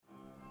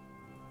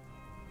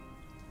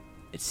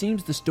It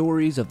seems the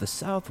stories of the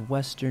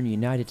southwestern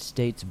United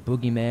States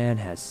boogeyman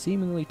has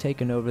seemingly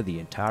taken over the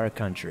entire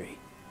country,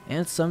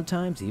 and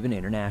sometimes even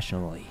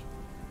internationally.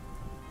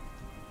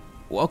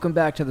 Welcome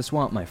back to the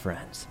swamp, my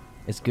friends.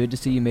 It's good to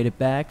see you made it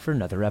back for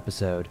another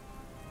episode.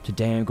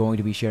 Today I'm going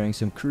to be sharing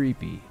some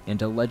creepy and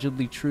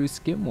allegedly true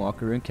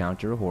Skinwalker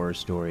encounter horror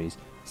stories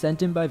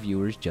sent in by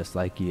viewers just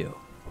like you.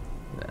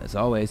 As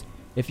always,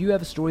 if you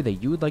have a story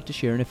that you would like to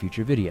share in a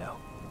future video,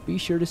 be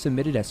sure to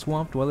submit it at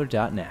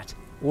swampdweller.net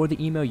or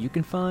the email you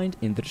can find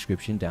in the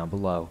description down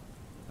below.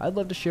 I'd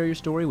love to share your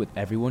story with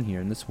everyone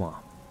here in the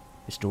swamp.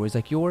 It's stories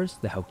like yours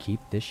that help keep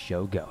this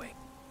show going.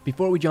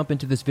 Before we jump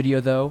into this video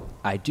though,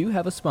 I do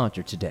have a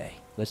sponsor today.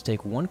 Let's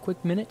take one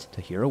quick minute to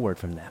hear a word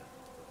from them.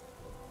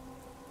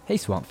 Hey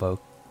swamp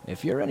folk,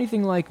 if you're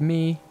anything like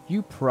me,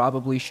 you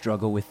probably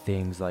struggle with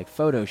things like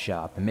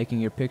Photoshop and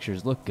making your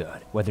pictures look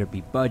good. Whether it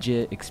be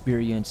budget,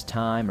 experience,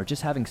 time, or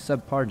just having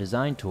subpar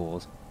design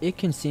tools, it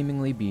can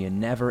seemingly be a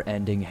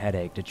never-ending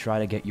headache to try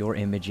to get your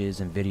images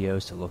and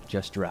videos to look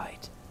just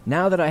right.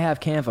 Now that I have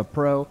Canva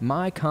Pro,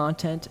 my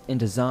content and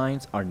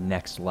designs are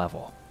next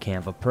level.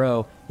 Canva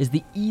Pro is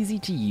the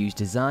easy-to-use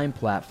design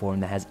platform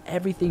that has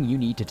everything you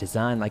need to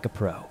design like a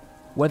pro.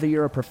 Whether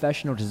you're a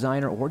professional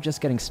designer or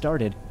just getting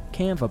started,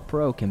 Canva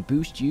Pro can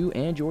boost you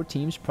and your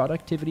team's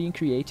productivity and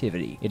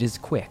creativity. It is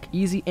quick,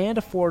 easy, and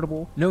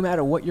affordable. No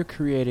matter what you're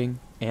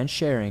creating and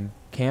sharing,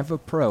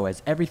 Canva Pro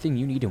has everything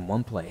you need in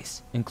one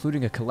place,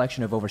 including a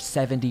collection of over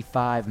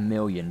 75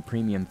 million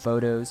premium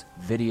photos,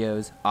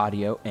 videos,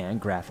 audio,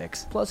 and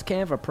graphics. Plus,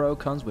 Canva Pro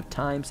comes with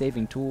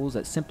time-saving tools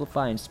that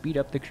simplify and speed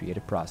up the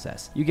creative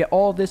process. You get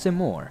all this and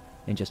more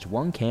in just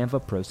one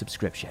Canva Pro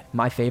subscription.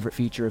 My favorite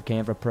feature of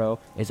Canva Pro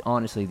is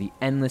honestly the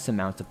endless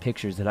amounts of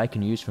pictures that I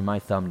can use for my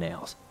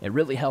thumbnails. It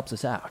really helps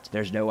us out.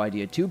 There's no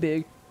idea too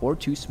big or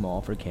too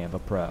small for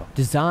Canva Pro.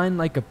 Design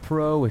like a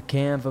pro with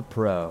Canva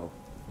Pro.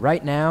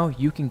 Right now,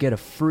 you can get a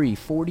free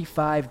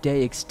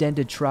 45-day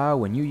extended trial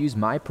when you use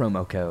my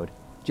promo code.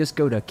 Just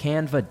go to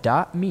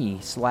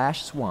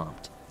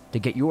canva.me/swamped to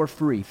get your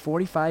free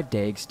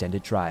 45-day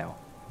extended trial.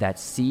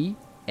 That's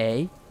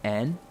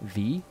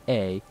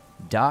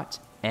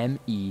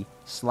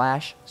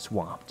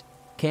canva.me/swamped.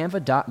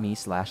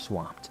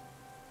 Canva.me/swamped.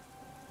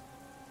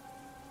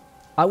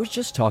 I was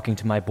just talking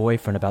to my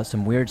boyfriend about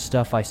some weird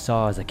stuff I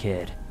saw as a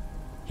kid.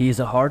 He is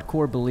a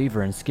hardcore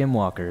believer in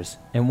skinwalkers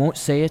and won't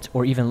say it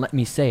or even let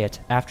me say it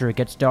after it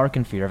gets dark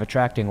in fear of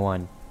attracting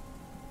one.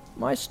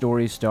 My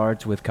story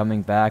starts with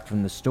coming back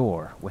from the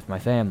store with my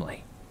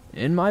family.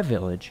 In my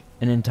village,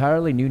 an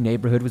entirely new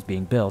neighborhood was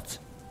being built.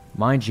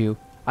 Mind you,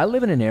 I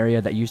live in an area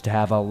that used to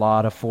have a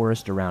lot of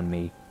forest around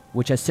me,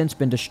 which has since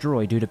been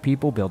destroyed due to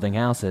people building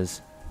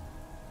houses.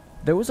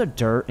 There was a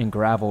dirt and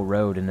gravel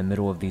road in the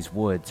middle of these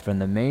woods from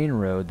the main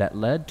road that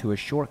led to a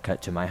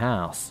shortcut to my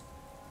house.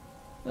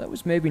 I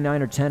was maybe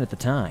 9 or 10 at the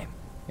time,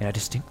 and I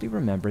distinctly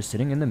remember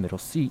sitting in the middle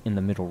seat in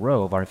the middle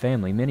row of our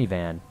family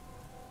minivan.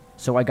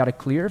 So I got a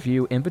clear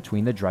view in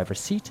between the driver's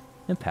seat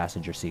and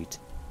passenger seat.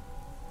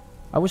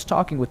 I was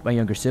talking with my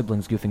younger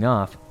siblings goofing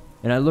off,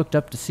 and I looked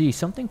up to see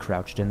something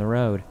crouched in the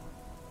road.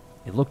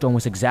 It looked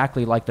almost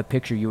exactly like the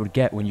picture you would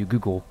get when you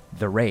Google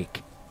The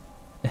Rake.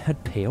 It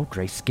had pale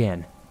gray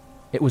skin.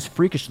 It was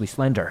freakishly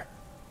slender.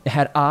 It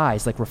had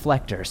eyes like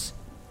reflectors.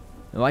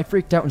 I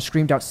freaked out and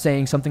screamed out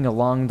saying something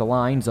along the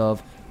lines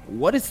of,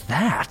 "What is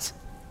that?"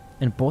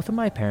 And both of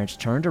my parents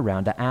turned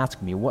around to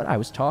ask me what I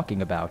was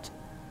talking about.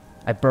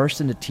 I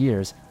burst into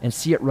tears and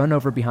see it run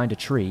over behind a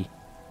tree.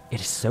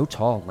 It is so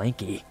tall and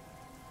lanky.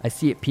 I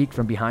see it peek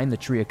from behind the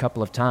tree a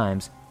couple of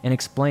times and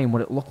explain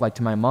what it looked like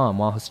to my mom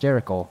while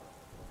hysterical.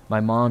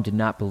 My mom did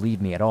not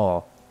believe me at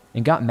all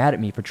and got mad at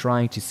me for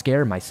trying to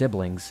scare my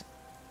siblings.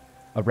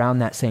 Around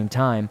that same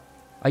time,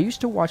 I used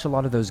to watch a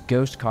lot of those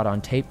ghost caught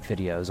on tape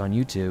videos on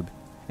YouTube,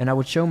 and I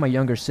would show my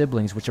younger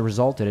siblings, which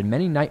resulted in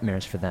many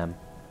nightmares for them.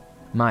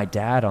 My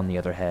dad, on the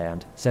other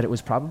hand, said it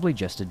was probably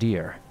just a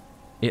deer.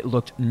 It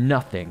looked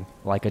nothing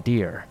like a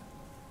deer.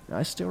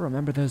 I still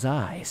remember those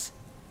eyes.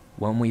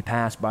 When we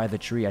passed by the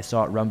tree, I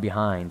saw it run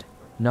behind.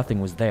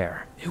 Nothing was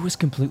there. It was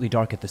completely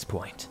dark at this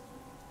point.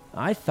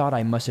 I thought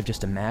I must have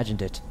just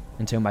imagined it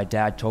until my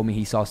dad told me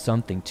he saw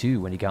something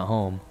too when he got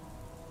home.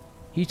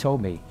 He told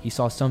me he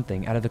saw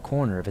something out of the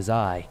corner of his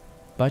eye,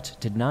 but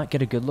did not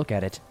get a good look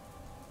at it.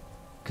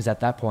 Because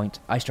at that point,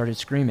 I started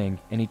screaming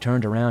and he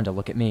turned around to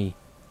look at me.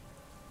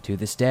 To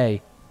this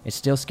day, it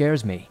still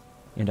scares me,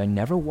 and I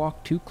never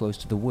walk too close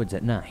to the woods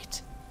at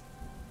night.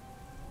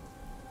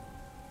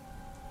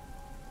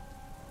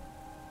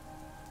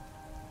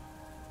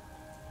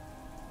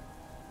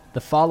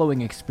 The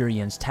following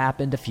experience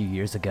happened a few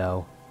years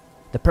ago.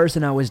 The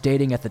person I was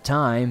dating at the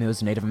time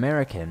was Native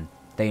American.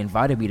 They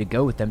invited me to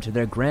go with them to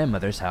their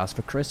grandmother's house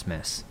for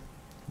Christmas.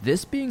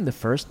 This being the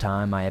first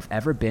time I have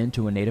ever been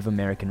to a Native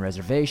American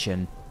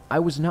reservation, I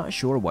was not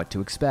sure what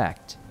to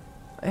expect.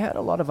 I had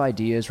a lot of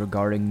ideas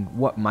regarding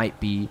what might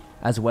be,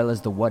 as well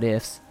as the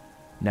what-ifs.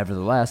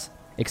 Nevertheless,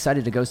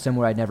 excited to go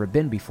somewhere I'd never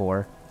been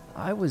before,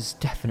 I was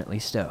definitely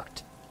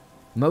stoked.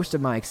 Most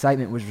of my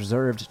excitement was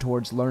reserved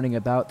towards learning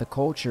about the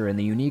culture and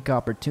the unique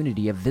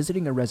opportunity of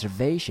visiting a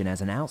reservation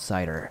as an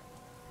outsider.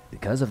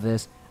 Because of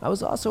this, I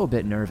was also a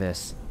bit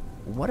nervous.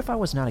 What if I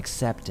was not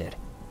accepted?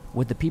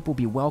 Would the people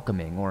be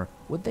welcoming, or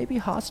would they be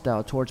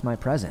hostile towards my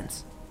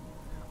presence?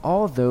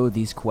 Although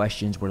these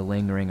questions were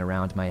lingering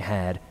around my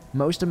head,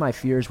 most of my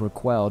fears were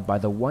quelled by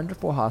the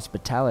wonderful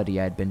hospitality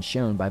I had been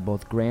shown by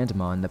both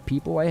Grandma and the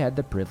people I had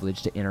the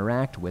privilege to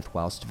interact with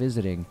whilst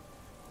visiting.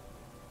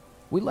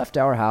 We left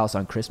our house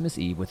on Christmas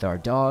Eve with our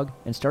dog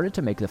and started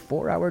to make the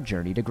 4-hour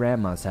journey to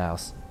Grandma's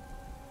house.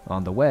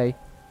 On the way,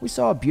 we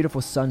saw a beautiful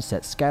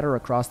sunset scatter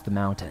across the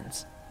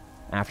mountains.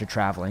 After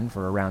traveling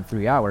for around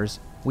 3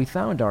 hours, we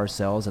found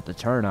ourselves at the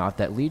turnoff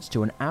that leads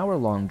to an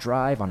hour-long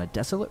drive on a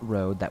desolate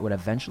road that would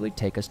eventually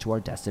take us to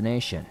our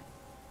destination.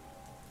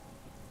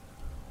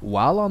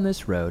 While on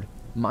this road,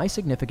 my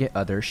significant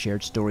other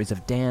shared stories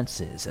of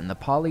dances and the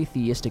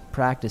polytheistic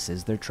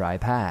practices their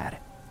tribe had.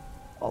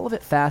 All of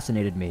it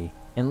fascinated me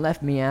and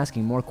left me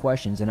asking more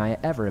questions than I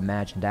ever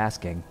imagined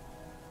asking.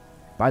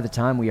 By the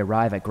time we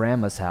arrive at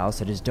Grandma's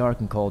house, it is dark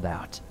and cold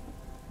out.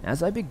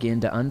 As I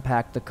begin to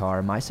unpack the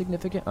car, my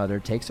significant other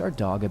takes our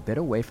dog a bit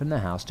away from the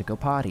house to go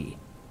potty.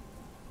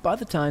 By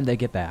the time they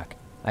get back,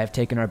 I have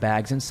taken our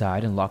bags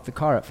inside and locked the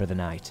car up for the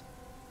night.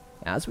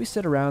 As we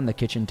sit around the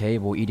kitchen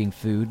table eating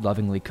food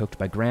lovingly cooked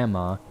by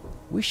Grandma,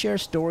 we share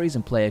stories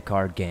and play a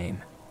card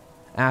game.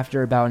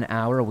 After about an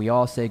hour, we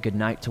all say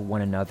goodnight to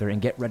one another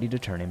and get ready to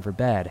turn in for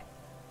bed.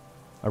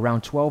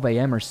 Around 12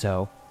 a.m. or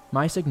so,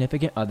 my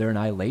significant other and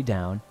I lay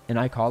down, and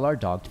I call our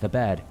dog to the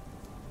bed.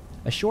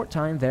 A short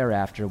time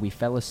thereafter, we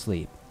fell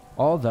asleep,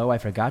 although I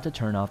forgot to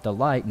turn off the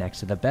light next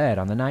to the bed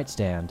on the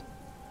nightstand.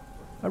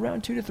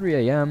 Around 2 to 3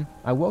 a.m.,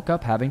 I woke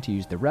up having to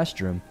use the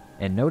restroom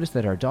and noticed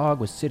that our dog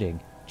was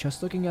sitting,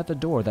 just looking at the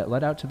door that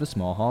led out to the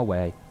small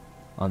hallway.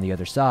 On the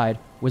other side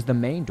was the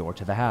main door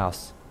to the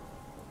house.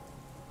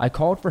 I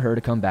called for her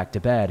to come back to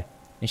bed,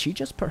 and she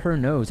just put her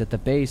nose at the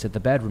base of the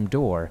bedroom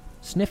door,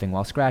 sniffing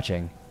while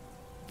scratching.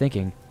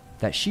 Thinking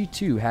that she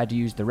too had to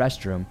use the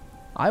restroom,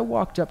 I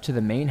walked up to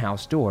the main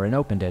house door and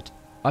opened it,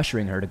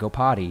 ushering her to go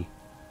potty.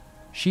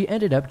 She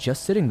ended up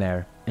just sitting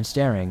there and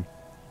staring.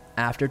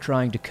 After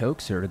trying to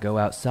coax her to go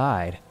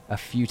outside a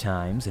few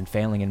times and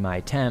failing in my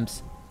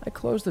attempts, I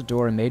closed the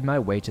door and made my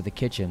way to the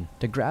kitchen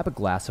to grab a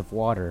glass of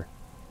water.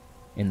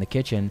 In the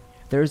kitchen,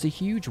 there is a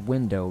huge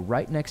window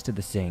right next to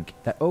the sink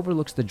that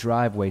overlooks the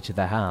driveway to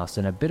the house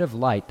and a bit of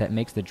light that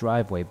makes the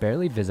driveway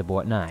barely visible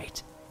at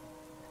night.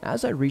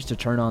 As I reach to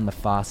turn on the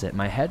faucet,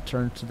 my head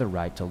turns to the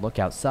right to look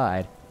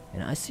outside,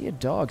 and I see a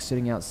dog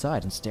sitting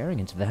outside and staring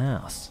into the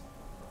house.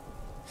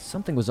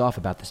 Something was off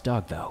about this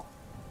dog, though.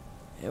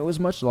 It was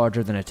much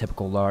larger than a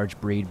typical large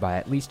breed by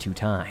at least 2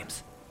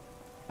 times.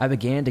 I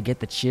began to get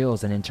the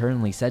chills and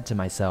internally said to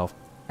myself,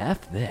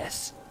 F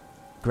this.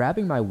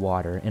 Grabbing my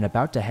water and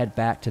about to head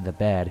back to the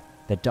bed,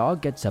 the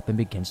dog gets up and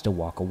begins to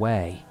walk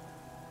away.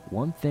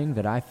 One thing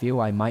that I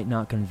feel I might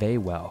not convey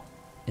well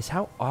is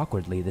how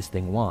awkwardly this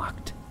thing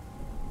walked.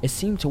 It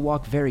seemed to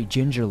walk very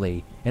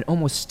gingerly and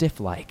almost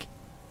stiff-like.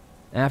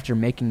 After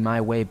making my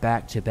way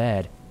back to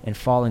bed and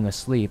falling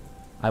asleep,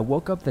 I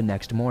woke up the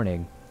next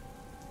morning.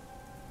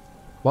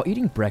 While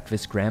eating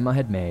breakfast Grandma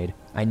had made,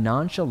 I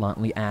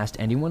nonchalantly asked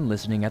anyone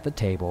listening at the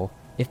table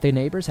if the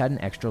neighbors had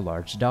an extra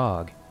large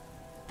dog.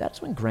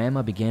 That's when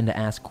Grandma began to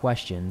ask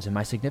questions and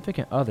my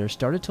significant other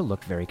started to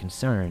look very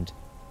concerned.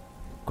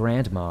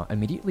 Grandma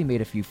immediately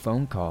made a few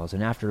phone calls,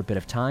 and after a bit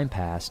of time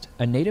passed,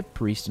 a native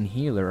priest and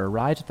healer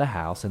arrived at the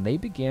house and they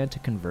began to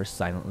converse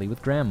silently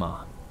with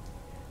Grandma.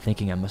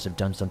 Thinking I must have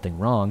done something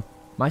wrong,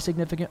 my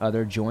significant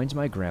other joins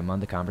my grandma in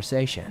the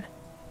conversation.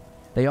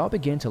 They all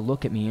begin to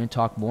look at me and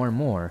talk more and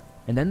more,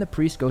 and then the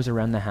priest goes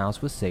around the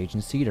house with sage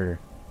and cedar.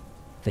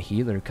 The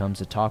healer comes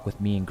to talk with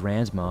me and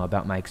Grandma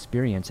about my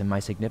experience, and my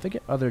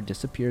significant other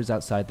disappears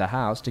outside the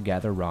house to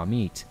gather raw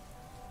meat.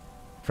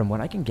 From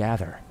what I can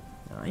gather,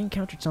 I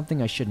encountered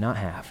something I should not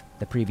have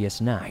the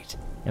previous night,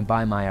 and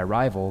by my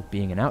arrival,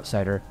 being an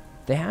outsider,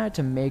 they had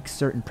to make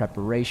certain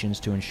preparations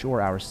to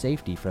ensure our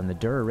safety from the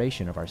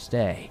duration of our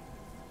stay.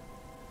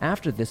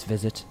 After this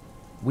visit,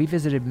 we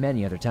visited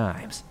many other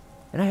times,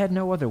 and I had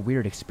no other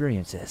weird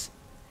experiences.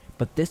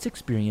 But this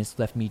experience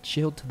left me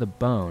chilled to the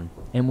bone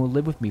and will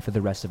live with me for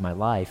the rest of my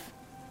life.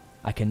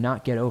 I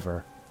cannot get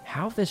over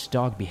how this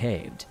dog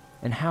behaved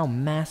and how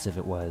massive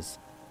it was.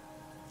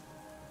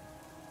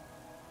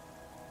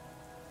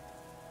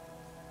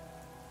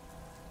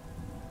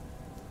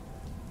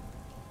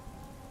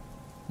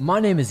 My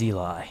name is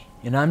Eli,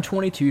 and I'm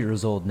 22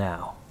 years old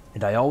now,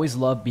 and I always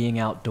loved being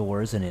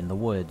outdoors and in the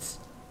woods.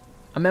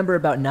 I remember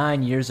about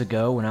 9 years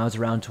ago when I was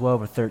around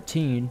 12 or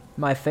 13,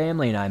 my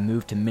family and I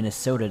moved to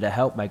Minnesota to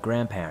help my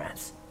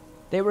grandparents.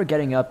 They were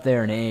getting up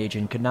there in age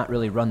and could not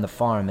really run the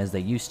farm as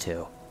they used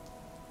to.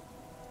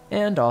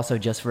 And also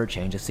just for a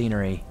change of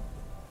scenery.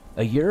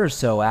 A year or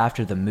so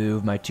after the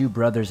move, my 2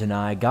 brothers and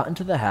I got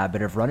into the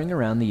habit of running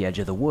around the edge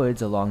of the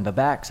woods along the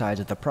backsides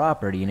of the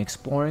property and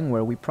exploring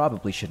where we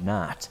probably should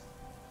not.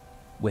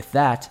 With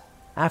that,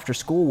 after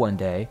school one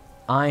day,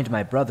 I and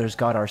my brothers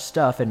got our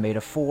stuff and made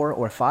a 400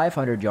 or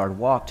 500-yard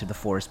walk to the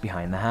forest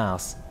behind the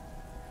house.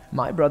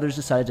 My brothers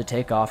decided to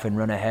take off and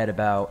run ahead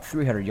about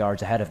 300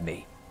 yards ahead of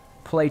me,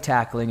 play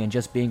tackling and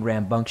just being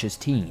rambunctious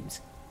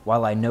teens,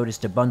 while I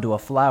noticed a bundle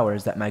of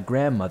flowers that my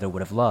grandmother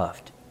would have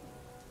loved.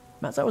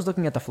 As I was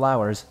looking at the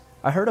flowers,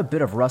 I heard a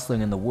bit of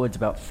rustling in the woods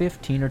about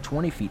 15 or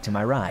 20 feet to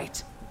my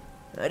right.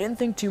 I didn't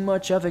think too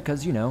much of it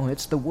because,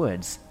 it's the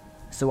woods,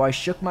 so I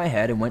shook my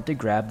head and went to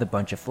grab the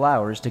bunch of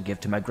flowers to give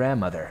to my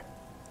grandmother.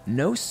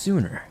 No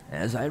sooner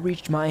as I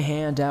reached my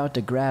hand out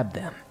to grab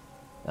them,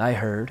 I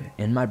heard,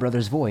 in my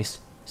brother's voice,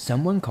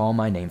 someone call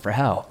my name for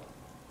help.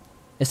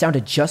 It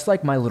sounded just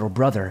like my little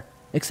brother,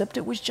 except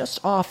it was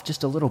just off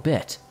just a little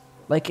bit,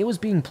 like it was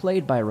being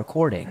played by a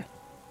recording.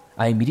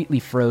 I immediately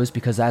froze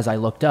because as I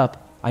looked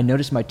up, I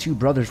noticed my 2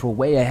 brothers were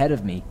way ahead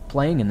of me,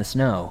 playing in the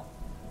snow.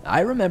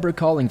 I remember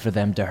calling for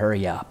them to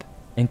hurry up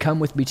and come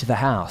with me to the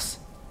house.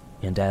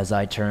 And as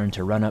I turned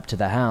to run up to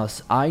the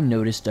house, I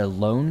noticed a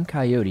lone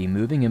coyote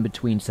moving in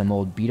between some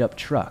old beat-up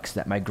trucks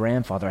that my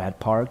grandfather had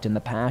parked in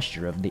the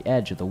pasture of the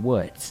edge of the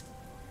woods.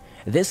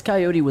 This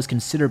coyote was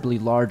considerably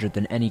larger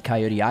than any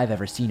coyote I've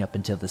ever seen up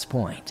until this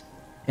point,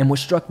 and what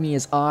struck me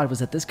as odd was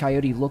that this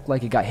coyote looked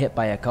like it got hit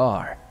by a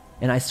car,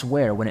 and I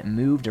swear when it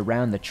moved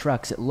around the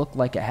trucks it looked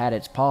like it had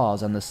its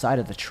paws on the side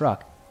of the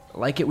truck,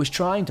 like it was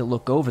trying to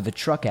look over the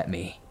truck at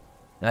me.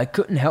 I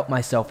couldn't help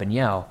myself and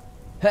yell,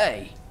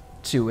 "Hey!"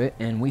 to it,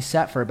 and we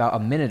sat for about a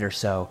minute or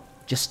so,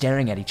 just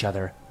staring at each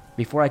other.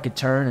 Before I could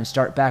turn and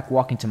start back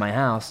walking to my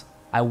house,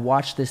 I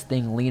watched this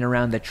thing lean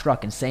around the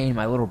truck and say in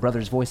my little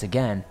brother's voice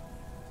again,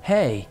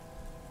 "Hey!"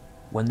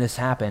 When this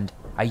happened,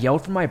 I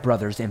yelled for my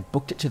brothers and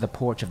booked it to the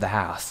porch of the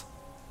house.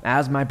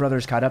 As my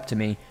brothers caught up to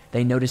me,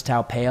 they noticed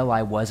how pale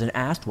I was and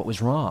asked what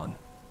was wrong.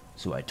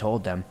 So I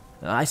told them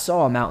I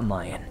saw a mountain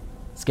lion,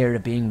 scared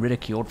of being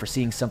ridiculed for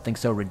seeing something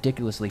so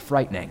ridiculously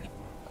frightening.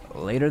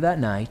 Later that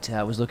night,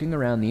 I was looking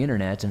around the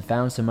internet and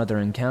found some other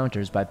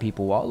encounters by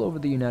people all over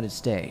the United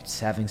States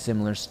having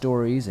similar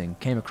stories and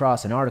came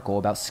across an article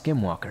about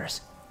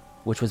skinwalkers,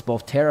 which was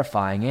both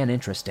terrifying and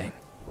interesting.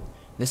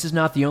 This is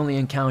not the only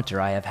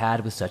encounter I have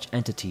had with such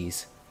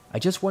entities. I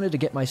just wanted to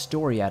get my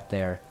story out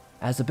there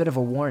as a bit of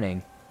a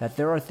warning that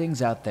there are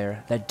things out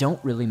there that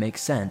don't really make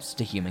sense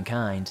to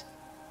humankind.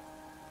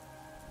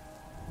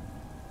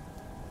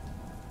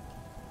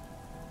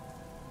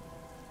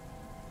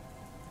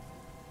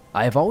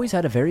 I have always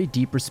had a very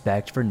deep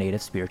respect for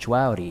native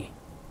spirituality,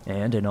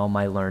 and in all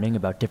my learning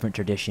about different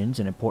traditions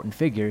and important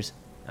figures,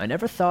 I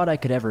never thought I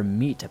could ever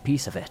meet a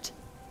piece of it.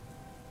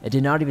 I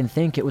did not even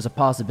think it was a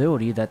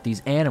possibility that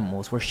these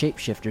animals were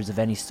shapeshifters of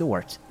any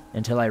sort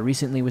until I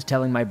recently was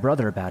telling my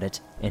brother about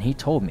it, and he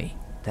told me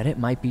that it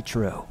might be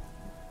true.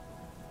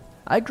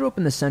 I grew up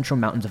in the central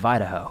mountains of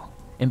Idaho,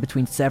 in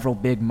between several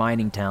big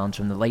mining towns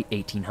from the late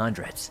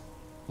 1800s.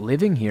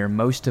 Living here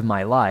most of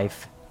my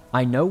life,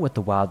 I know what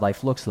the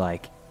wildlife looks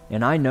like,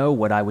 and I know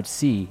what I would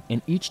see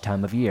in each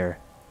time of year,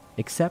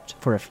 except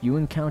for a few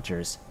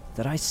encounters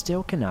that I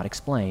still cannot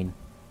explain.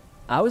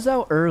 I was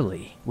out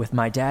early with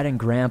my dad and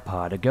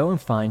grandpa to go and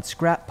find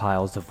scrap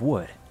piles of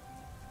wood.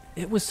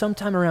 It was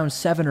sometime around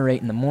 7 or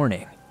 8 in the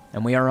morning,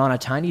 and we are on a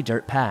tiny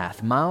dirt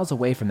path miles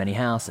away from any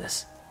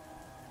houses.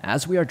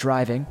 As we are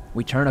driving,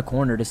 we turn a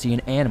corner to see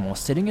an animal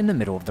sitting in the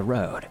middle of the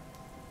road.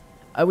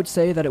 I would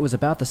say that it was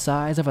about the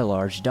size of a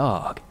large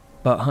dog,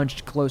 but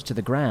hunched close to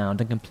the ground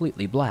and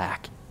completely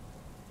black.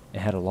 It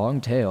had a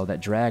long tail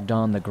that dragged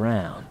on the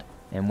ground,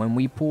 and when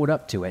we pulled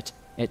up to it,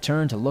 it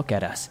turned to look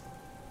at us.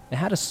 It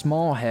had a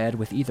small head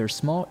with either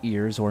small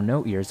ears or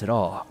no ears at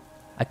all.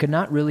 I could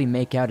not really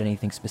make out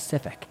anything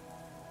specific.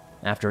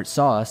 After it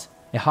saw us,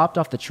 it hopped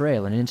off the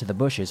trail and into the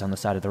bushes on the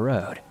side of the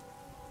road.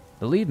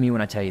 Believe me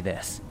when I tell you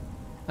this,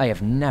 I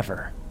have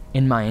never,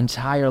 in my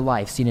entire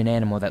life, seen an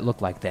animal that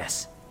looked like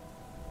this.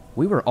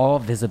 We were all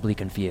visibly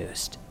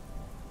confused.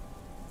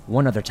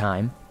 One other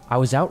time, I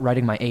was out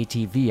riding my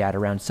ATV at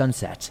around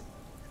sunset.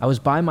 I was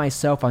by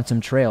myself on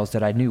some trails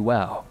that I knew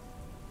well.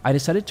 I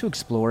decided to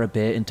explore a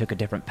bit and took a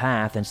different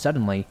path, and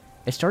suddenly,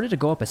 it started to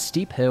go up a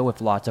steep hill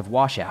with lots of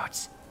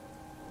washouts.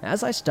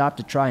 As I stopped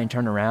to try and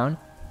turn around,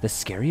 the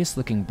scariest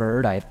looking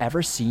bird I have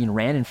ever seen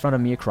ran in front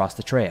of me across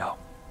the trail.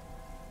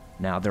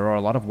 Now, there are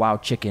a lot of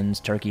wild chickens,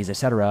 turkeys,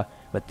 etc.,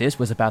 but this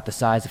was about the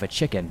size of a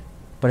chicken,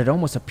 but it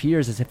almost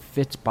appears as if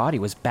its body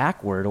was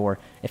backward or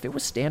if it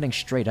was standing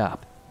straight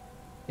up.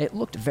 It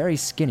looked very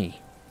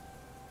skinny,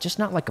 just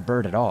not like a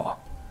bird at all.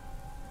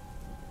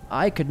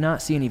 I could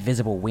not see any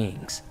visible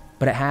wings,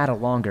 but it had a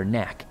longer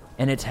neck,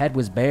 and its head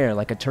was bare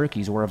like a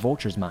turkey's or a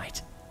vulture's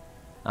might.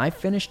 I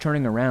finished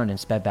turning around and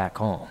sped back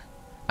home.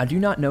 I do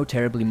not know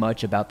terribly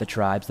much about the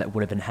tribes that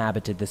would have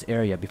inhabited this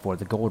area before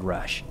the gold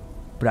rush,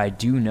 but I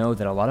do know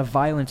that a lot of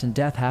violence and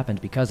death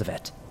happened because of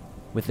it,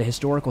 with the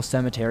historical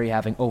cemetery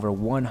having over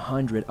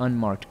 100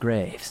 unmarked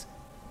graves.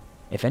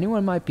 If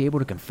anyone might be able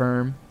to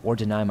confirm or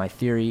deny my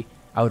theory,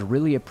 I would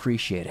really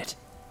appreciate it.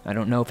 I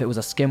don't know if it was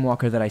a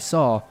skinwalker that I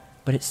saw,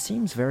 but it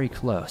seems very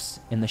close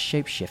in the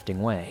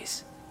shape-shifting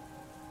ways.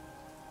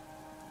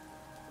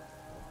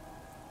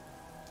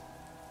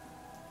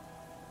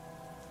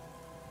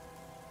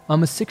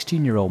 I'm a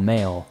 16-year-old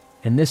male,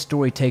 and this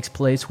story takes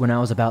place when I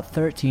was about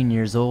 13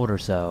 years old or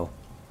so.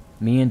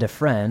 Me and a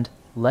friend,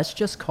 let's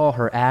just call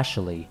her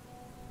Ashley.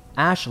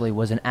 Ashley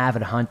was an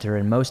avid hunter,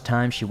 and most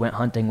times she went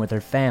hunting with her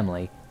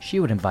family,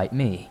 she would invite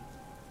me.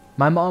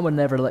 My mom would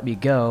never let me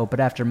go, but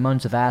after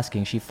months of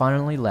asking, she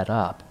finally let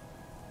up.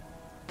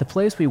 The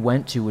place we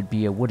went to would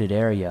be a wooded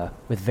area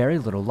with very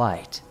little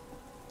light.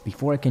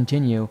 Before I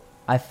continue,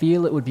 I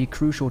feel it would be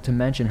crucial to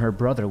mention her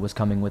brother was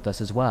coming with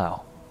us as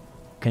well.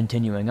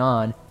 Continuing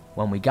on,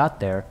 when we got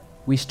there,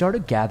 we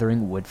started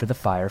gathering wood for the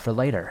fire for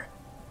later.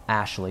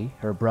 Ashley,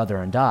 her brother,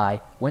 and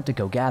I went to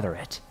go gather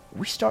it.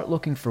 We start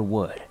looking for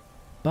wood,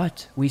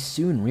 but we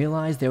soon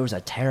realized there was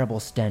a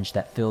terrible stench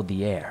that filled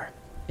the air.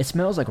 It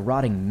smells like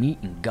rotting meat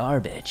and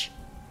garbage.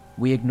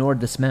 We ignored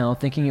the smell,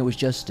 thinking it was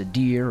just a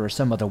deer or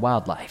some other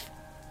wildlife.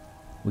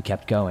 We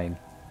kept going.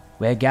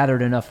 We had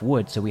gathered enough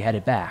wood, so we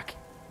headed back.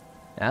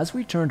 As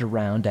we turned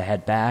around to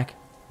head back,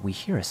 we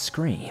hear a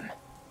scream.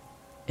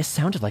 It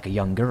sounded like a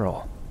young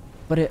girl,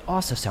 but it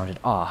also sounded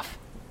off.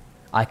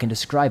 I can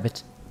describe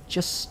it,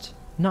 just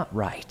not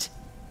right.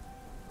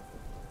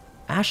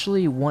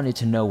 Ashley wanted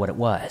to know what it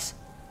was,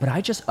 but I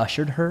just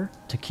ushered her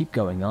to keep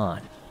going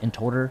on and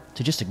told her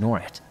to just ignore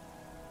it.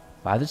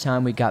 By the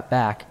time we got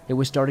back, it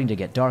was starting to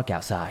get dark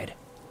outside.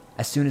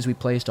 As soon as we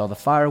placed all the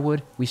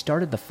firewood, we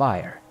started the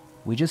fire.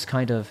 We just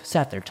kind of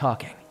sat there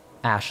talking.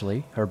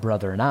 Ashley, her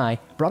brother, and I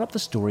brought up the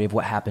story of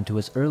what happened to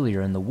us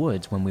earlier in the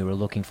woods when we were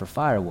looking for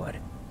firewood.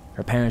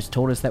 Her parents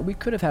told us that we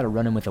could have had a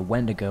run-in with a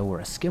Wendigo or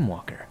a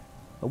Skinwalker,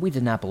 but we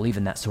did not believe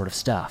in that sort of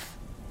stuff.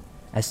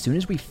 As soon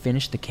as we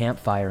finished the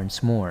campfire and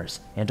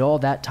s'mores and all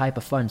that type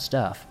of fun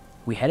stuff,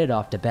 we headed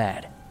off to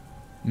bed.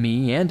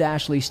 Me and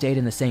Ashley stayed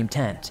in the same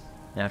tent,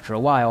 after a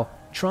while,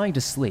 trying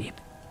to sleep.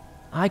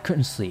 I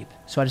couldn't sleep,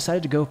 so I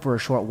decided to go for a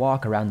short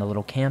walk around the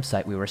little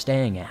campsite we were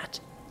staying at.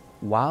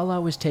 While I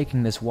was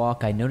taking this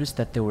walk, I noticed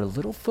that there were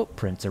little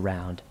footprints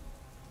around.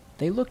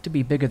 They looked to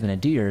be bigger than a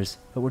deer's,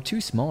 but were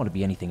too small to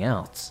be anything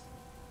else.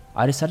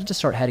 I decided to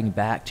start heading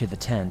back to the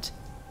tent,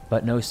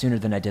 but no sooner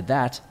than I did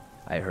that,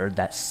 I heard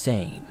that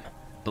same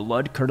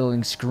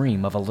blood-curdling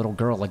scream of a little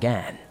girl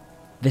again.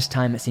 This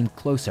time it seemed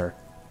closer,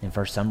 and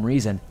for some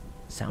reason,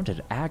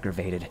 sounded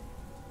aggravated.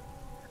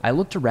 I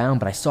looked around,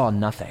 but I saw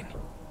nothing.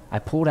 I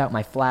pulled out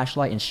my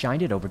flashlight and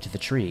shined it over to the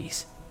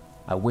trees.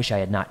 I wish I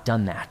had not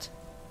done that.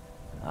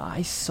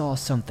 I saw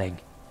something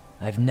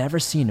I've never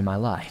seen in my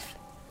life.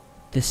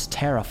 This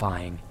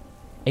terrifying,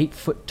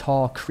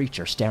 8-foot-tall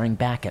creature staring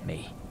back at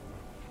me.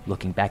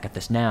 Looking back at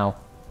this now,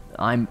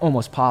 I'm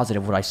almost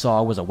positive what I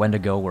saw was a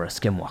Wendigo or a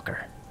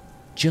Skinwalker.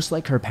 Just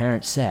like her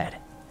parents said,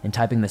 and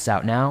typing this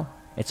out now,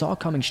 it's all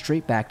coming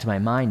straight back to my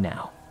mind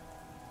now.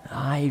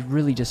 I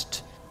really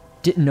just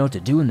didn't know what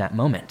to do in that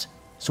moment,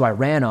 so I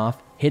ran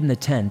off, hid in the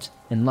tent,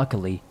 and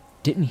luckily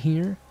didn't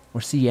hear or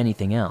see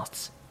anything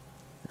else.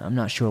 I'm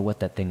not sure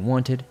what that thing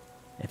wanted,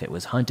 if it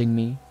was hunting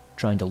me,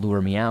 trying to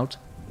lure me out,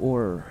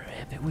 or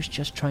if it was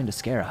just trying to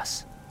scare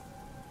us.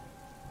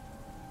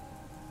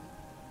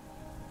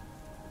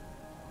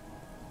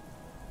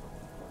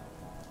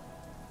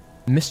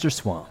 Mr.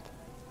 Swamp,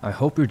 I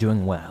hope you're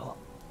doing well.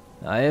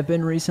 I have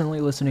been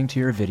recently listening to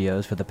your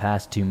videos for the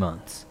past 2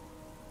 months.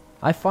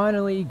 I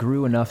finally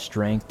grew enough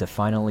strength to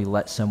finally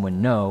let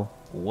someone know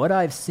what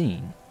I've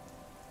seen.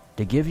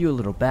 To give you a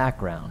little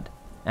background,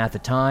 at the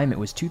time it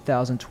was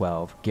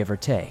 2012, give or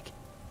take.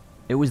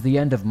 It was the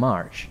end of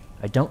March.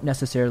 I don't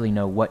necessarily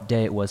know what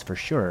day it was for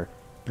sure,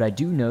 but I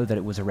do know that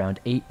it was around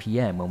 8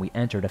 p.m. when we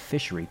entered a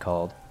fishery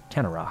called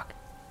Tenarock.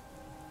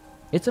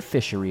 It's a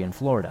fishery in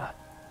Florida.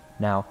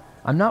 Now,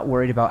 I'm not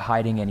worried about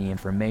hiding any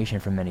information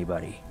from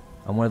anybody.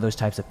 I'm one of those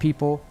types of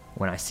people,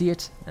 when I see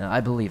it,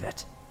 I believe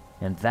it.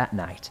 And that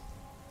night,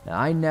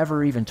 I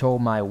never even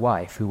told my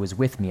wife who was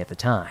with me at the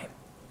time.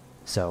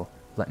 So,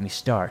 let me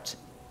start.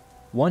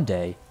 One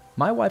day,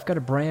 my wife got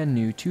a brand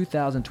new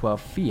 2012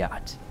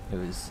 Fiat. It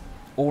was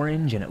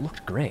orange and it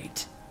looked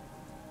great.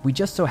 We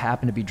just so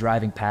happened to be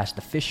driving past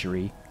the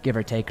fishery, give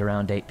or take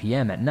around 8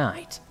 p.m. at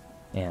night.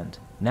 And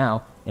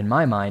now, in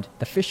my mind,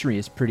 the fishery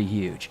is pretty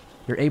huge.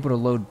 You're able to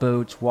load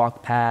boats,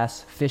 walk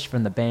past, fish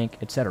from the bank,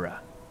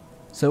 etc.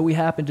 So we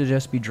happened to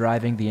just be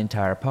driving the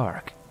entire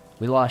park.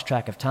 We lost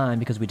track of time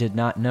because we did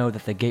not know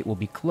that the gate will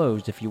be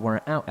closed if you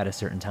weren't out at a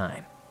certain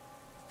time.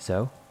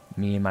 So,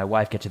 me and my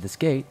wife get to this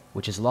gate,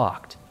 which is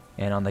locked,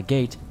 and on the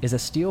gate is a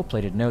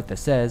steel-plated note that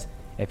says,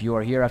 "If you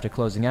are here after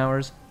closing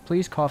hours,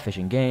 please call Fish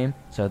and Game,"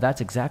 so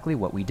that's exactly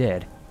what we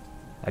did.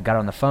 I got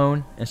on the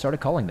phone and started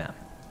calling them.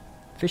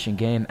 Fish and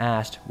Game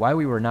asked why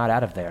we were not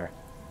out of there.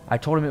 I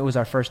told him it was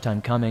our first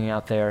time coming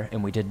out there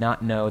and we did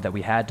not know that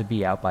we had to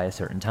be out by a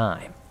certain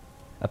time.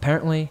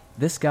 Apparently,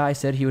 this guy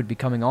said he would be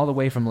coming all the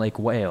way from Lake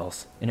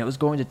Wales, and it was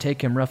going to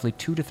take him roughly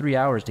 2 to 3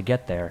 hours to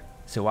get there,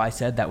 so I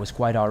said that was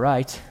quite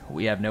alright,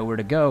 we have nowhere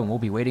to go and we'll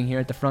be waiting here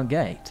at the front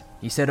gate.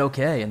 He said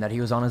okay and that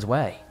he was on his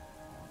way.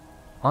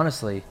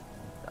 Honestly,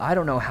 I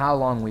don't know how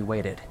long we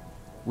waited.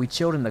 We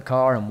chilled in the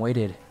car and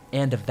waited,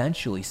 and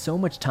eventually so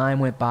much time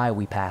went by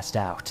we passed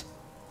out.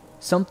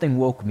 Something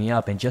woke me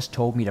up and just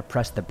told me to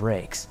press the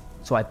brakes,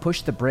 so I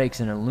pushed the brakes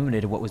and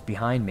illuminated what was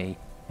behind me,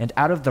 and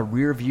out of the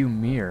rear view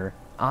mirror,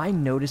 I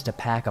noticed a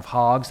pack of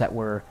hogs that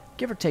were,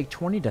 give or take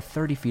 20 to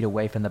 30 feet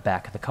away from the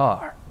back of the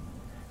car.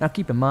 Now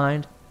keep in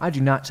mind, I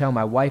do not tell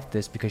my wife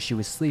this because she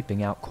was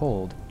sleeping out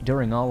cold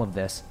during all of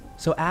this,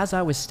 so as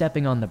I was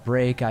stepping on the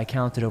brake, I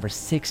counted over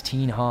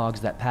 16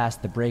 hogs that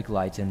passed the brake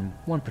lights in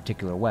one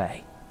particular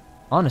way.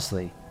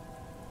 Honestly,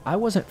 I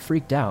wasn't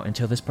freaked out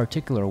until this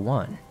particular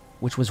one,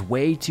 which was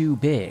way too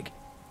big,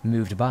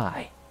 moved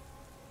by.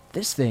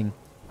 This thing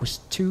was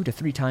 2 to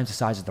 3 times the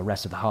size of the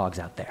rest of the hogs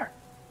out there.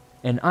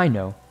 And I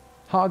know,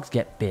 hogs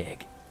get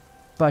big.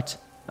 But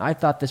I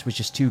thought this was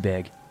just too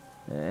big,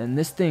 and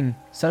this thing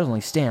suddenly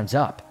stands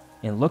up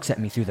and looks at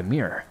me through the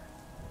mirror.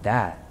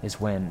 That is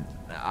when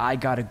I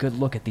got a good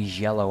look at these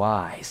yellow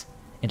eyes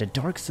and a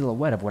dark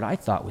silhouette of what I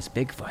thought was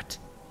Bigfoot.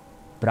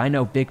 But I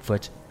know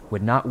Bigfoot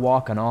would not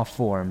walk on all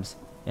fours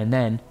and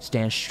then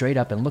stand straight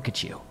up and look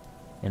at you.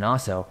 And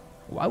also,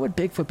 why would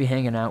Bigfoot be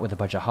hanging out with a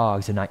bunch of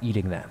hogs and not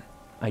eating them?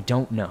 I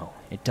don't know.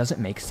 It doesn't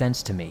make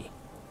sense to me.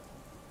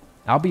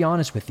 I'll be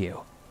honest with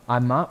you.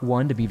 I'm not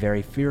one to be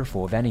very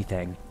fearful of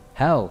anything.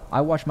 Hell,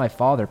 I watched my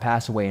father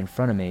pass away in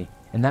front of me,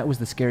 and that was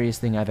the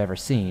scariest thing I've ever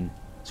seen.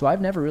 So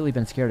I've never really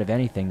been scared of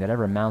anything that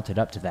ever mounted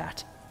up to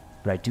that.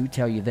 But I do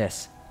tell you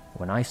this,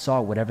 when I saw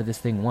whatever this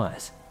thing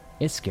was,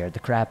 it scared the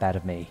crap out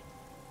of me.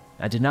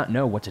 I did not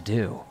know what to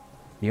do.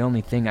 The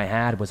only thing I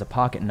had was a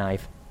pocket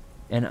knife,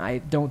 and I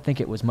don't think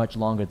it was much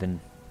longer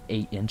than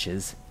 8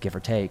 inches, give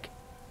or take.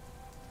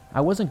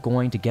 I wasn't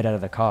going to get out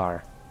of the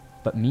car,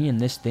 but me and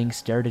this thing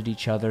stared at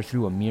each other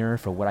through a mirror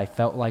for what I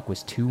felt like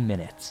was 2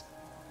 minutes.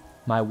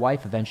 My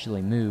wife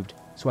eventually moved,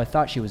 so I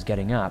thought she was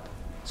getting up,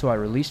 so I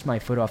released my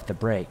foot off the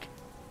brake.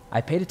 I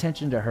paid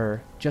attention to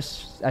her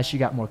just as she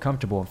got more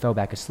comfortable and fell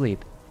back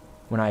asleep.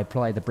 When I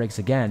applied the brakes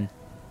again,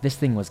 this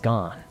thing was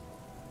gone.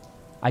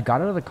 I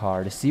got out of the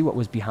car to see what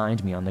was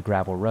behind me on the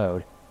gravel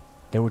road.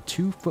 There were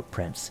 2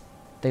 footprints.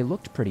 They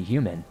looked pretty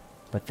human,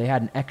 but they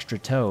had an extra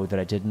toe that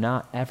I did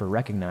not ever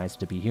recognize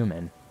to be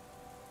human.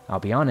 I'll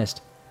be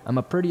honest, I'm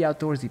a pretty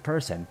outdoorsy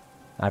person.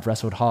 I've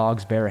wrestled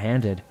hogs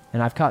barehanded,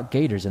 and I've caught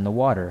gators in the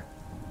water.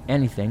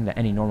 Anything that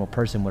any normal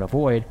person would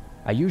avoid,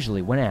 I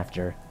usually went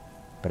after.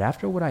 But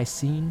after what I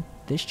seen,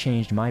 this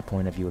changed my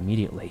point of view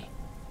immediately.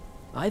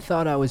 I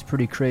thought I was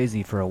pretty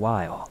crazy for a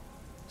while.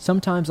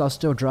 Sometimes I'll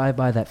still drive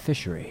by that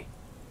fishery.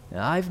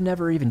 I've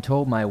never even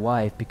told my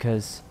wife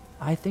because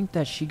I think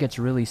that she gets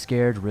really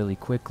scared really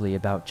quickly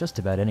about just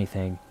about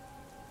anything.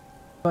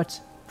 But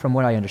from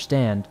what I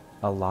understand,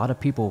 a lot of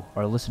people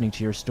are listening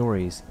to your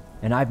stories,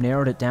 and I've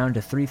narrowed it down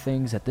to 3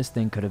 things that this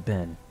thing could have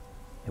been.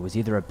 It was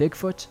either a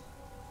Bigfoot,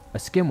 a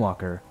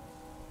skinwalker,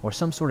 or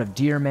some sort of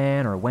deer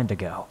man or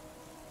wendigo.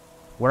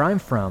 Where I'm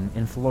from,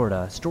 in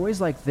Florida, stories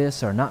like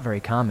this are not very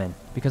common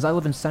because I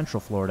live in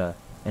Central Florida,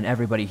 and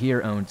everybody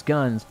here owns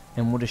guns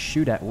and will just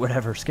shoot at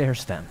whatever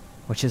scares them,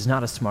 which is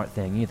not a smart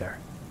thing either.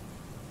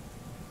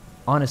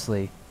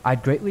 Honestly,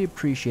 I'd greatly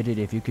appreciate it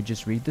if you could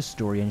just read the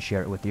story and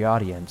share it with the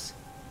audience.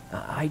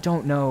 I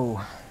don't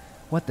know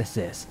what this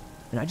is,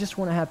 and I just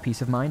want to have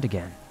peace of mind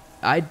again.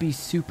 I'd be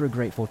super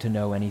grateful to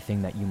know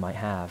anything that you might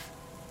have.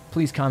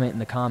 Please comment in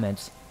the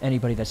comments,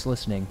 anybody that's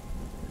listening.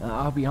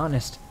 I'll be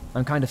honest,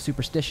 I'm kind of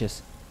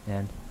superstitious,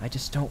 and I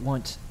just don't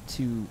want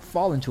to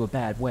fall into a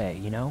bad way,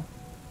 you know?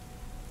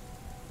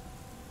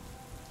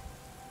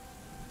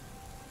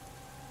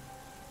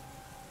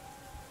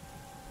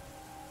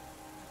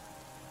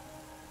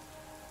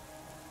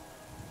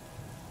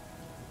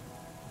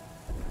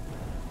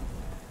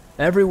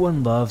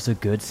 Everyone loves a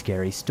good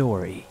scary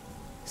story,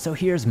 so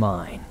here's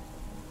mine.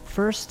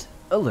 First,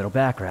 a little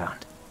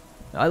background.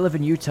 I live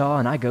in Utah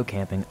and I go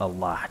camping a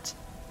lot.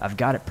 I've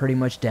got it pretty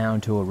much down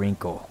to a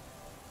wrinkle.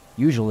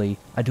 Usually,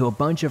 I do a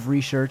bunch of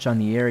research on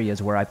the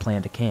areas where I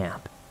plan to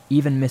camp,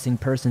 even missing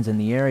persons in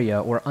the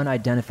area or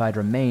unidentified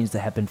remains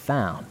that have been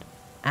found,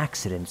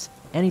 accidents,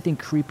 anything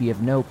creepy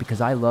of note because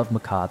I love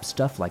macabre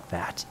stuff like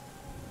that.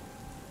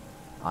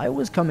 I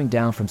was coming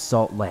down from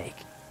Salt Lake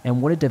and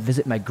wanted to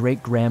visit my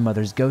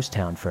great-grandmother's ghost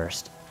town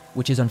first,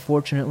 which is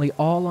unfortunately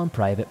all on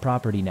private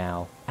property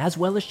now, as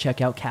well as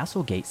check out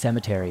Castlegate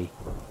Cemetery.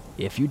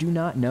 If you do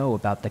not know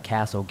about the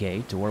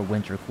Castlegate or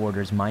Winter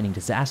Quarters mining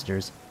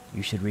disasters,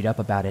 you should read up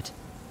about it.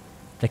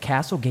 The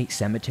Castlegate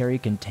Cemetery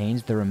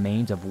contains the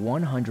remains of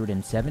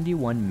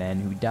 171 men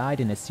who died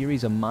in a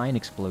series of mine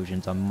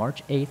explosions on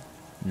March 8,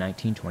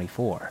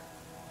 1924.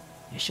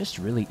 It's just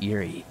really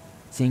eerie,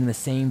 seeing the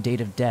same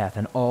date of death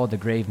and all the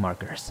grave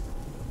markers.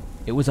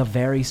 It was a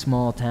very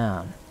small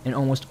town, and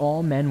almost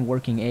all men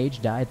working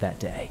age died that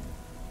day,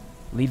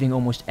 leaving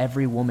almost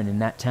every woman in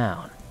that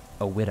town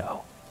a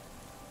widow.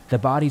 The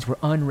bodies were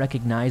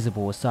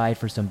unrecognizable aside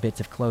for some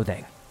bits of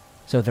clothing,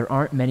 so there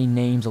aren't many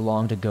names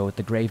along to go with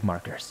the grave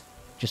markers,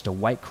 just a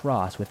white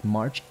cross with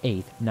March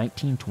 8,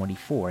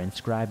 1924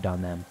 inscribed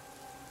on them.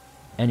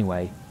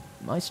 Anyway,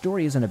 my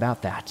story isn't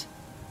about that.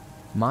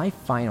 My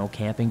final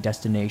camping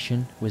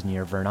destination was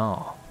near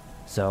Vernal,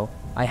 so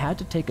I had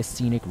to take a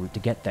scenic route to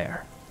get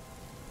there.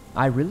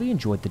 I really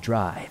enjoyed the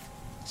drive.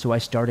 so I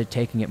started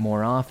taking it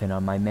more often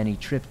on my many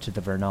trips to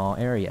the Vernal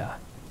area.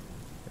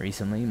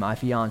 Recently, my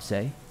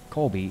fiance,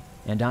 Colby,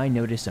 and I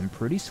noticed some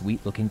pretty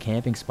sweet-looking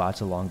camping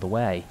spots along the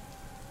way,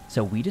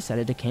 so we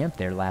decided to camp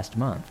there last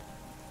month.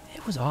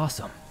 It was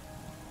awesome.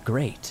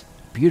 Great,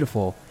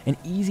 beautiful, and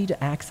easy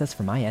to access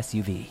from my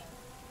SUV.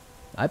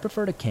 I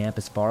prefer to camp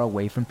as far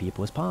away from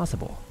people as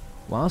possible,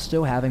 while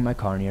still having my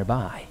car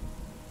nearby,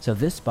 so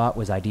this spot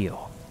was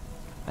ideal.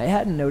 I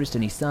hadn't noticed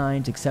any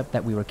signs except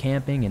that we were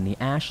camping in the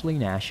Ashley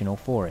National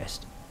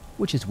Forest,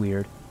 which is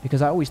weird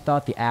because I always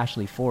thought the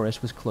Ashley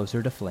Forest was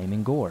closer to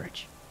Flaming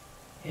Gorge.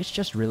 It's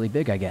just really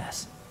big, I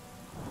guess.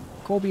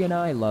 Colby and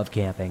I love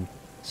camping,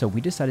 so we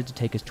decided to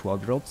take his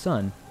 12-year-old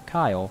son,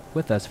 Kyle,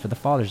 with us for the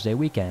Father's Day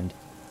weekend.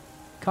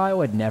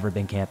 Kyle had never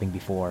been camping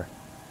before.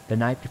 The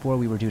night before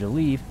we were due to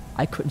leave,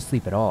 I couldn't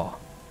sleep at all.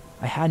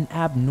 I had an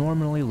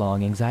abnormally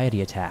long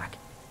anxiety attack,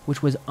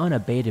 which was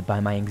unabated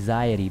by my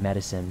anxiety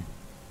medicine.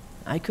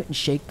 I couldn't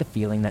shake the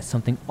feeling that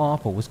something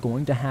awful was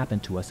going to happen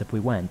to us if we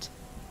went.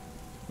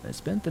 I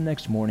spent the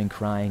next morning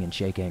crying and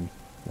shaking,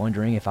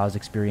 wondering if I was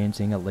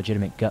experiencing a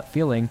legitimate gut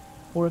feeling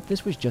or if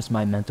this was just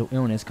my mental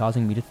illness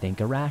causing me to think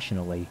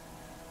irrationally.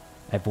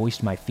 I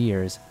voiced my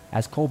fears,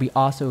 as Colby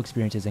also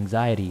experiences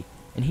anxiety,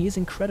 and he is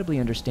incredibly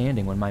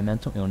understanding when my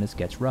mental illness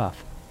gets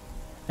rough.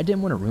 I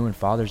didn't want to ruin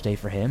Father's Day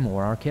for him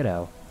or our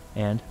kiddo,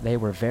 and they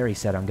were very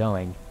set on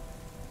going.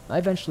 I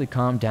eventually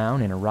calmed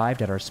down and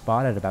arrived at our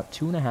spot at about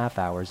 2.5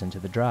 hours into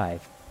the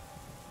drive.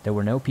 There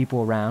were no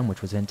people around,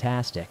 which was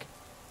fantastic.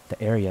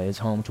 The area is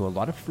home to a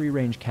lot of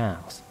free-range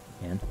cows,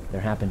 and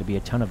there happened to be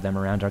a ton of them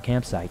around our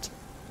campsite.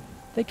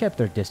 They kept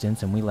their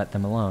distance and we let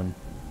them alone.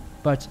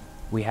 But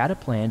we had a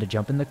plan to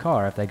jump in the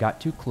car if they got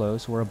too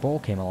close or a bull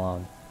came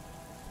along.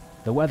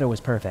 The weather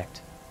was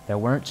perfect. There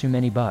weren't too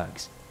many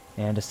bugs,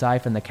 and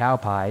aside from the cow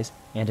pies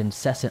and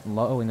incessant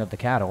lowing of the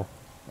cattle,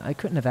 I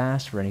couldn't have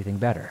asked for anything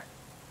better.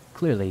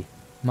 Clearly,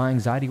 my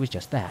anxiety was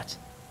just that,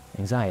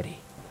 anxiety.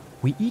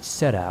 We each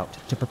set out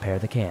to prepare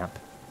the camp.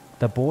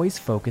 The boys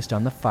focused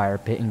on the fire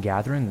pit and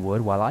gathering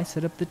wood while I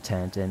set up the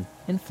tent and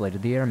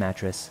inflated the air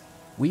mattress.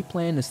 We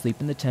planned to sleep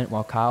in the tent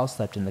while Kyle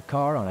slept in the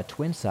car on a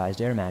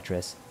twin-sized air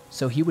mattress,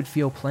 so he would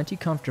feel plenty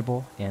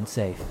comfortable and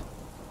safe.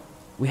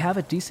 We have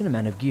a decent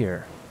amount of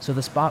gear, so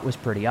the spot was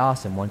pretty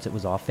awesome once it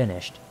was all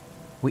finished.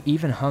 We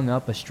even hung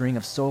up a string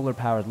of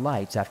solar-powered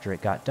lights after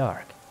it got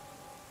dark.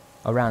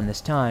 Around this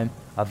time,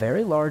 a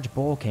very large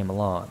bull came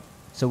along,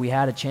 so we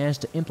had a chance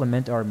to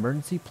implement our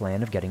emergency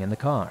plan of getting in the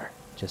car,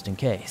 just in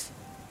case.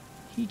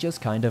 He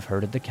just kind of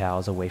herded the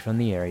cows away from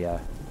the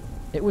area.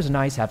 It was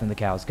nice having the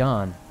cows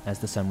gone, as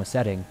the sun was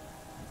setting.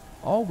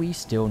 All we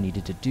still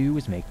needed to do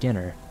was make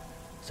dinner,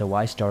 so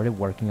I started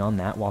working on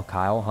that while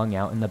Kyle hung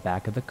out in the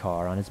back of the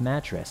car on his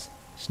mattress,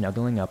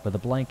 snuggling up with a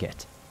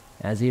blanket,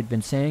 as he had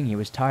been saying he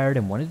was tired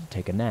and wanted to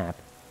take a nap.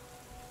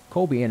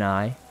 Colby and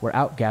I were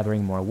out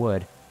gathering more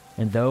wood,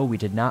 and though we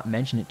did not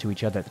mention it to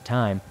each other at the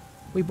time,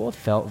 we both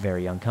felt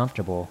very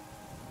uncomfortable.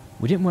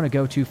 We didn't want to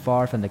go too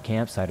far from the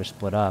campsite or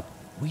split up.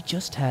 We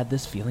just had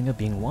this feeling of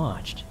being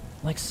watched,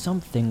 like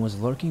something was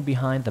lurking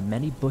behind the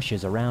many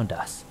bushes around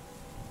us.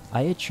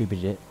 I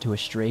attributed it to a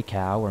stray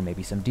cow or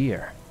maybe some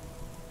deer.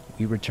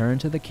 We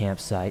returned to the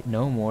campsite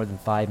no more than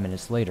 5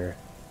 minutes later.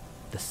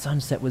 The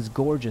sunset was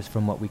gorgeous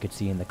from what we could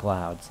see in the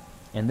clouds,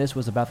 and this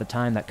was about the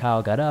time that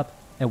Kyle got up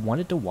and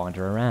wanted to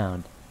wander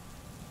around.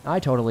 I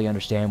totally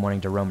understand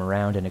wanting to roam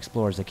around and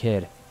explore as a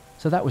kid,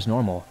 so that was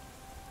normal.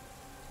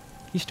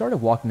 He started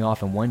walking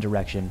off in one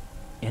direction,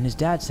 and his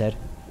dad said,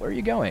 "Where are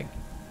you going?"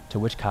 To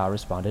which Kyle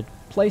responded,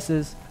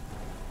 "Places."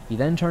 He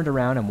then turned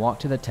around and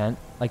walked to the tent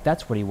like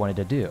that's what he wanted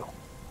to do.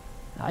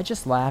 I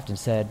just laughed and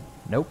said,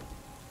 "Nope.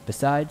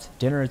 Besides,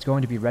 dinner is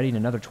going to be ready in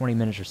another 20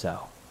 minutes or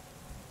so."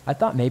 I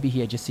thought maybe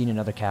he had just seen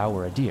another cow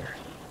or a deer.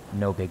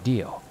 No big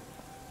deal.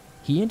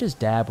 He and his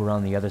dad were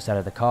on the other side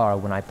of the car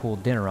when I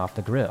pulled dinner off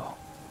the grill.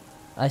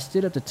 I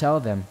stood up to tell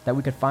them that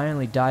we could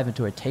finally dive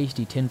into a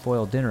tasty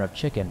tinfoil dinner of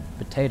chicken,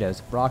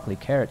 potatoes, broccoli,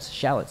 carrots,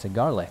 shallots, and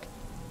garlic.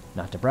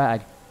 Not to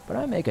brag, but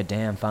I make a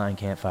damn fine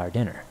campfire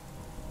dinner.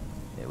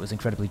 It was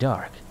incredibly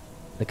dark.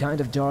 The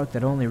kind of dark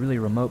that only really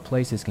remote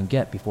places can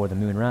get before the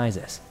moon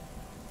rises.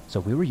 So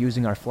we were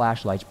using our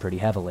flashlights pretty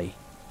heavily.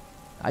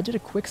 I did a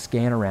quick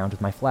scan around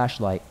with my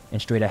flashlight,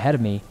 and straight ahead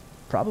of me,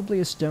 probably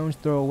a stone's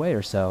throw away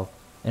or so,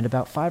 and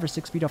about 5 or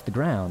 6 feet off the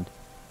ground,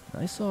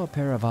 I saw a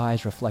pair of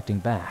eyes reflecting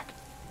back,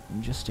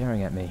 just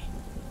staring at me.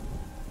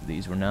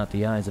 These were not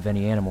the eyes of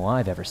any animal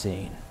I've ever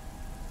seen.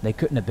 They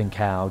couldn't have been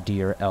cow,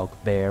 deer,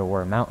 elk, bear,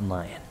 or a mountain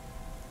lion.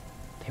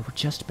 They were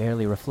just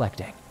barely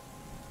reflecting,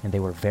 and they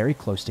were very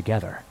close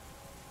together.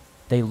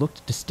 They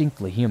looked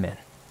distinctly human.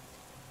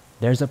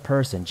 There's a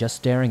person just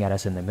staring at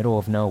us in the middle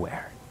of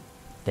nowhere.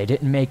 They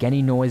didn't make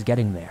any noise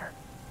getting there,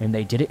 and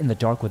they did it in the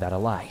dark without a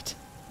light.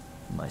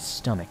 My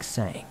stomach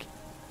sank,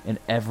 and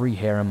every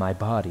hair on my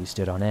body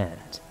stood on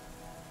end.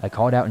 I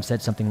called out and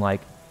said something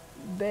like,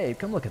 "Babe,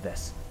 come look at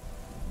this,"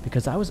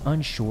 because I was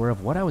unsure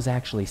of what I was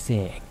actually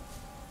seeing.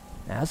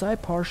 As I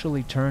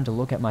partially turned to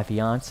look at my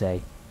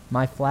fiancé,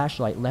 my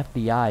flashlight left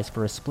the eyes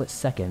for a split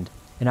second,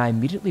 and I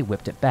immediately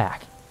whipped it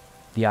back.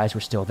 The eyes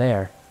were still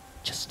there,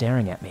 just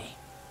staring at me.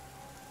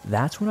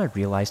 That's when I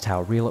realized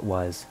how real it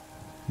was.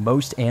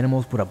 Most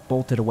animals would have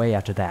bolted away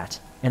after that,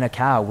 and a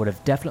cow would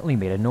have definitely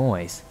made a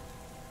noise.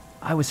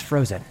 I was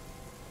frozen,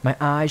 my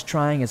eyes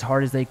trying as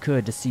hard as they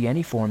could to see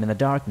any form in the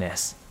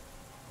darkness.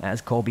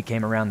 As Colby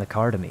came around the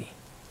car to me,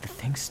 the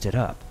thing stood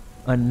up,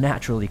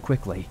 unnaturally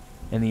quickly,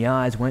 and the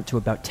eyes went to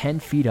about 10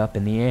 feet up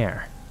in the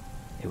air.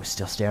 It was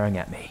still staring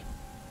at me.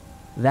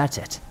 That's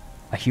it.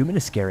 A human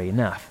is scary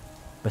enough,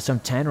 but some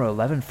 10 or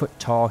 11 foot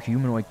tall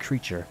humanoid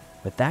creature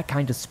with that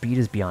kind of speed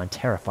is beyond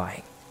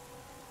terrifying.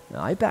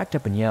 I backed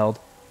up and yelled,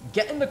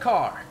 "Get in the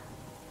car!"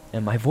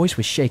 And my voice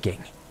was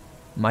shaking.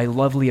 My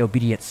lovely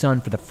obedient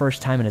son, for the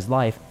first time in his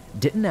life,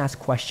 didn't ask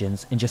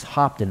questions and just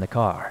hopped in the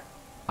car.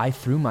 I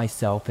threw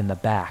myself in the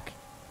back,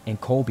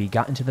 and Colby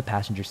got into the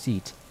passenger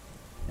seat.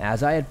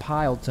 As I had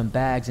piled some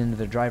bags into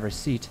the driver's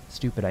seat,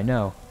 stupid I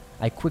know,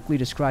 I quickly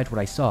described what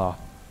I saw.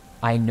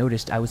 I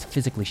noticed I was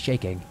physically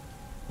shaking.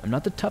 I'm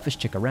not the toughest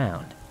chick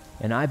around,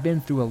 and I've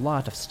been through a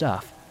lot of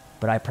stuff,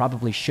 but I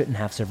probably shouldn't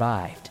have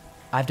survived.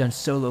 I've done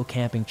solo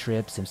camping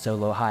trips and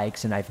solo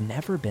hikes, and I've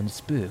never been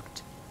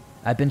spooked.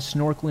 I've been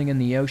snorkeling in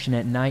the ocean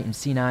at night and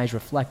seen eyes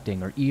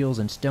reflecting, or eels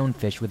and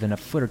stonefish within a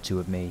foot or two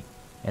of me,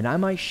 and I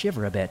might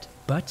shiver a bit,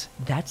 but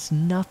that's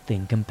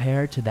nothing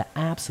compared to the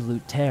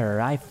absolute terror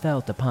I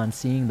felt upon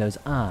seeing those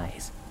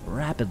eyes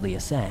rapidly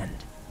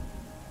ascend.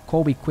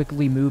 Colby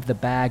quickly moved the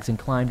bags and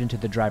climbed into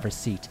the driver's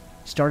seat,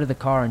 started the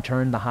car and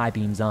turned the high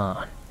beams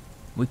on.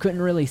 We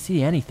couldn't really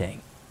see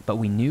anything, but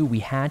we knew we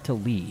had to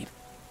leave.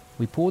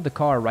 We pulled the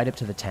car right up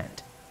to the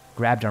tent,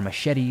 grabbed our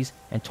machetes,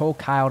 and told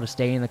Kyle to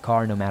stay in the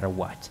car no matter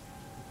what.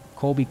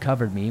 Colby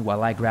covered me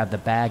while I grabbed the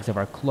bags of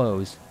our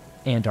clothes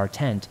and our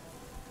tent.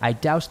 I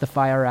doused the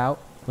fire out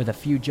with a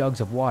few jugs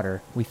of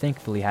water we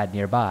thankfully had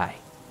nearby.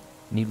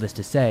 Needless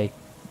to say,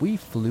 we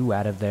flew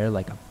out of there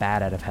like a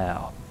bat out of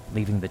hell,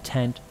 leaving the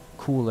tent,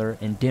 cooler,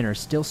 and dinner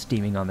still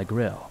steaming on the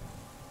grill.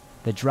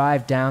 The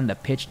drive down the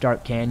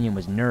pitch-dark canyon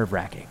was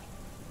nerve-wracking.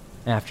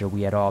 After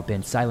we had all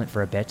been silent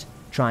for a bit,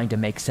 trying to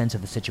make sense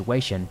of the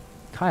situation,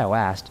 Kyle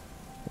asked,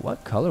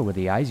 "What color were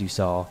the eyes you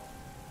saw?"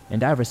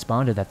 And I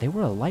responded that they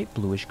were a light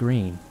bluish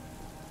green.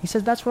 He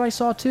said that's what I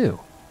saw too.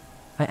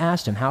 I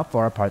asked him how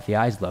far apart the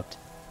eyes looked.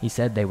 He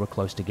said they were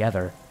close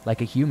together,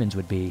 like a human's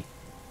would be.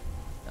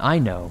 I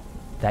know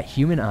that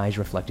human eyes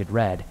reflected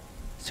red,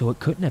 so it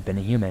couldn't have been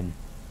a human.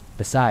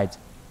 Besides,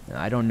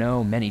 I don't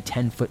know many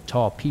 10-foot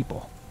tall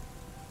people.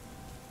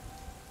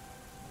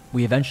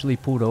 We eventually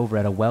pulled over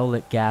at a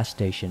well-lit gas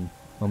station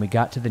when we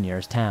got to the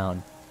nearest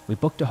town. We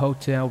booked a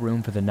hotel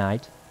room for the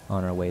night.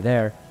 On our way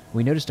there,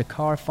 we noticed a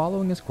car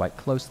following us quite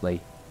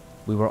closely.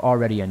 We were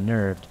already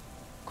unnerved.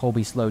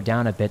 Colby slowed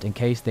down a bit in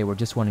case they were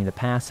just wanting to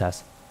pass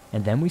us,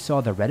 and then we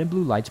saw the red and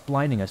blue lights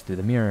blinding us through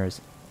the mirrors.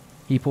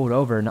 He pulled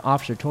over and the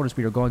officer told us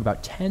we were going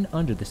about 10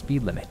 under the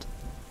speed limit.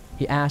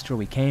 He asked where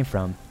we came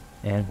from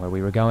and where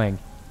we were going,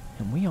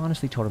 and we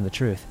honestly told him the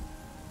truth.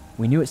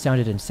 We knew it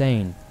sounded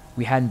insane.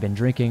 We hadn't been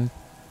drinking,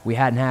 we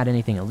hadn't had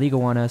anything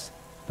illegal on us,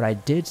 but I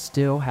did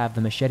still have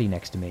the machete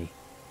next to me.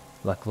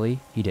 Luckily,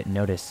 he didn't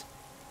notice.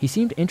 He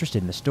seemed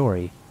interested in the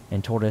story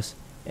and told us,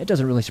 "It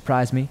doesn't really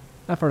surprise me.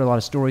 I've heard a lot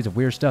of stories of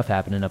weird stuff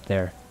happening up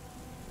there."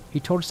 He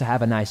told us to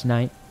have a nice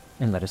night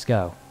and let us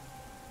go.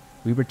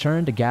 We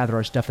returned to gather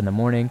our stuff in the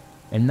morning,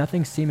 and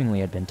nothing seemingly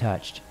had been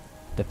touched.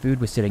 The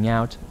food was sitting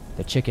out,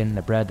 the chicken,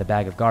 the bread, the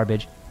bag of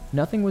garbage.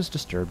 Nothing was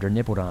disturbed or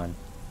nibbled on.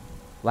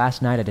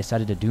 Last night I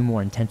decided to do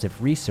more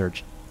intensive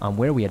research on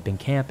where we had been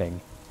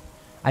camping.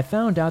 I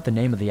found out the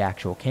name of the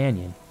actual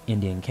canyon,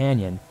 Indian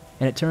Canyon,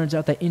 and it turns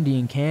out that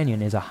Indian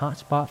Canyon is a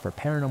hotspot for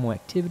paranormal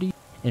activity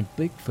and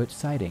Bigfoot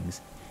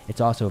sightings.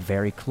 It's also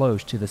very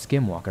close to the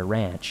Skinwalker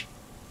Ranch.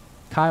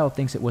 Kyle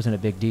thinks it wasn't a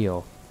big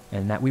deal,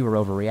 and that we were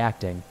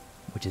overreacting,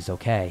 which is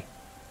okay.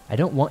 I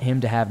don't want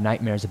him to have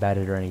nightmares about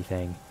it or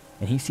anything,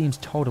 and he seems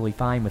totally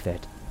fine with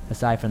it,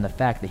 aside from the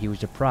fact that he was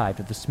deprived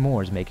of the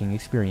s'mores making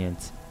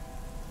experience.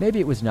 Maybe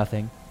it was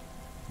nothing.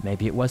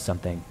 Maybe it was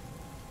something.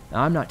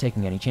 I'm not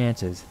taking any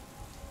chances.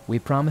 We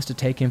promised to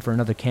take him for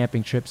another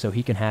camping trip so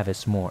he can have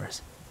his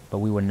s'mores, but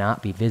we will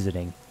not be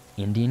visiting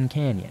Indian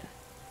Canyon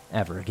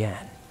ever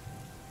again.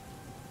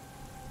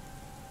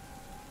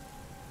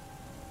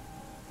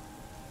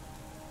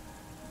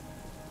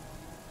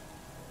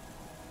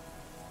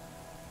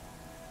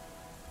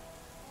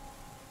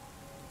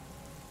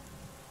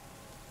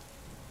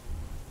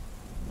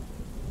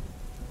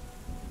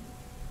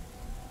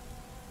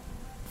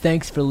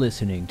 Thanks for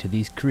listening to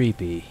these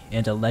creepy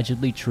and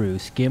allegedly true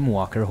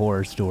Skinwalker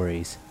horror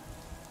stories.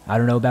 I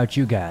don't know about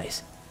you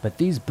guys, but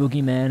these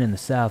boogeymen in the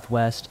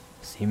Southwest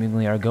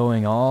seemingly are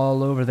going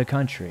all over the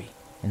country,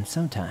 and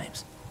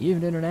sometimes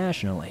even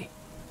internationally.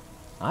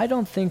 I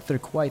don't think they're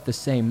quite the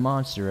same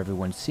monster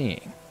everyone's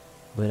seeing,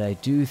 but I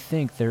do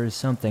think there is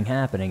something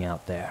happening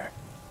out there.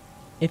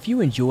 If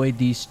you enjoyed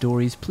these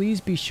stories, please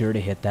be sure to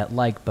hit that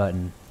like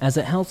button, as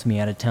it helps me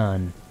out a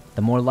ton.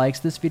 The more likes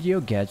this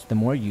video gets, the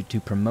more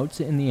YouTube promotes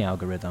it in the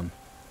algorithm.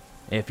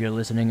 If you're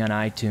listening on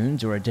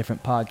iTunes or a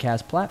different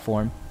podcast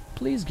platform,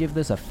 please give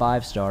this a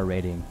 5-star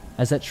rating,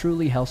 as that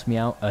truly helps me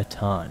out a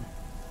ton.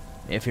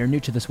 If you're new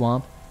to the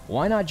swamp,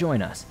 why not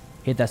join us?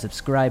 Hit that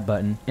subscribe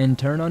button and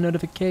turn on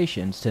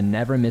notifications to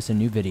never miss a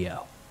new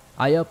video.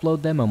 I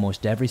upload them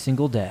almost every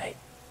single day,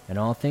 and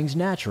all things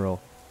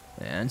natural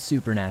and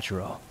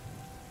supernatural.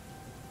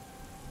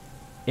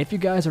 If you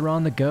guys are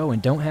on the go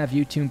and don't have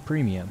YouTube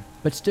Premium,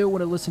 but still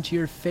want to listen to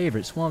your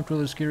favorite Swamp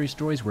Dweller scary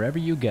stories wherever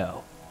you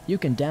go, you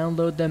can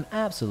download them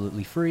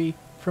absolutely free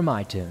from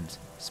iTunes,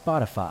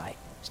 Spotify,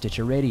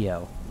 Stitcher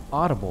Radio,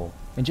 Audible,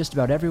 and just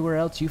about everywhere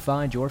else you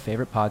find your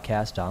favorite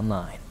podcast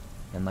online.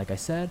 And like I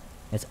said,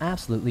 it's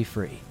absolutely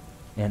free.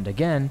 And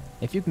again,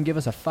 if you can give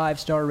us a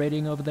 5-star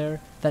rating over there,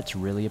 that's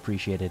really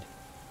appreciated.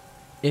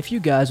 If you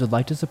guys would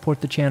like to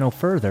support the channel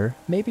further,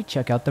 maybe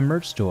check out the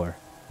merch store.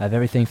 I have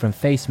everything from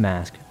face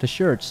masks, to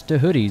shirts, to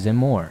hoodies, and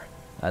more.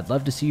 I'd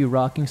love to see you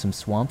rocking some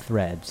swamp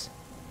threads.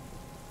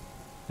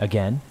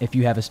 Again, if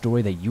you have a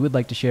story that you would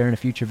like to share in a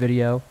future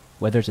video,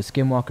 whether it's a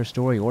Skinwalker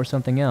story or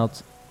something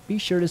else, be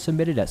sure to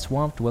submit it at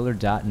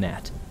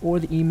swampdweller.net, or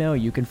the email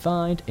you can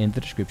find in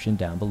the description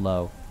down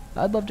below.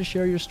 I'd love to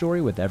share your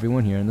story with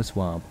everyone here in the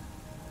swamp.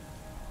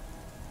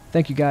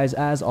 Thank you guys,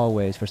 as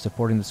always, for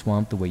supporting the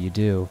swamp the way you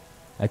do.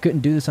 I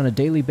couldn't do this on a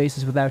daily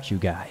basis without you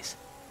guys.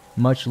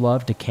 Much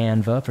love to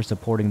Canva for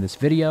supporting this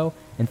video,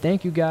 and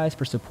thank you guys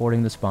for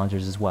supporting the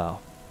sponsors as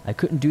well. I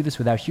couldn't do this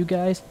without you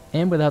guys,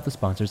 and without the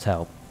sponsors'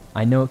 help.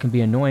 I know it can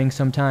be annoying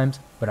sometimes,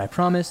 but I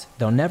promise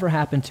they'll never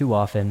happen too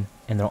often,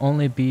 and they'll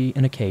only be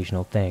an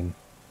occasional thing.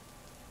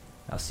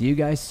 I'll see you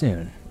guys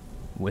soon,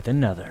 with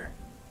another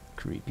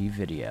creepy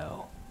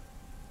video.